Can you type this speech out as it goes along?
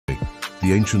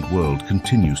the ancient world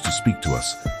continues to speak to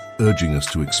us, urging us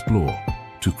to explore,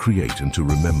 to create and to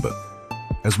remember.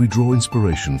 As we draw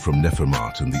inspiration from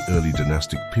Nefermaat and the early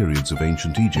dynastic periods of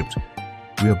ancient Egypt,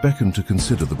 we are beckoned to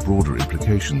consider the broader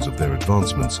implications of their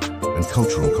advancements and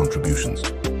cultural contributions.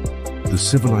 The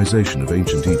civilization of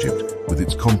ancient Egypt, with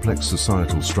its complex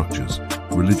societal structures,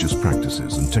 religious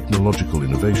practices and technological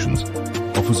innovations,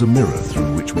 offers a mirror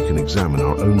through which we can examine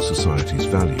our own society's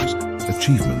values,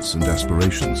 achievements and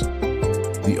aspirations.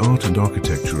 The art and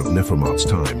architecture of Nefermaat's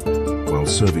time, while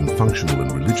serving functional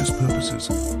and religious purposes,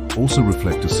 also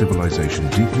reflect a civilization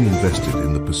deeply invested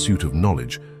in the pursuit of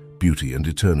knowledge, beauty and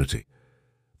eternity.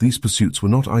 These pursuits were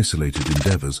not isolated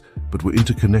endeavors, but were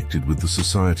interconnected with the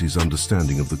society's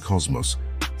understanding of the cosmos,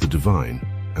 the divine,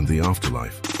 and the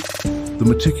afterlife. The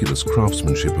meticulous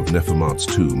craftsmanship of Nefermaat's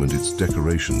tomb and its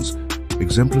decorations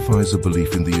exemplifies a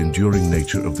belief in the enduring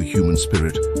nature of the human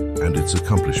spirit and its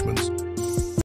accomplishments.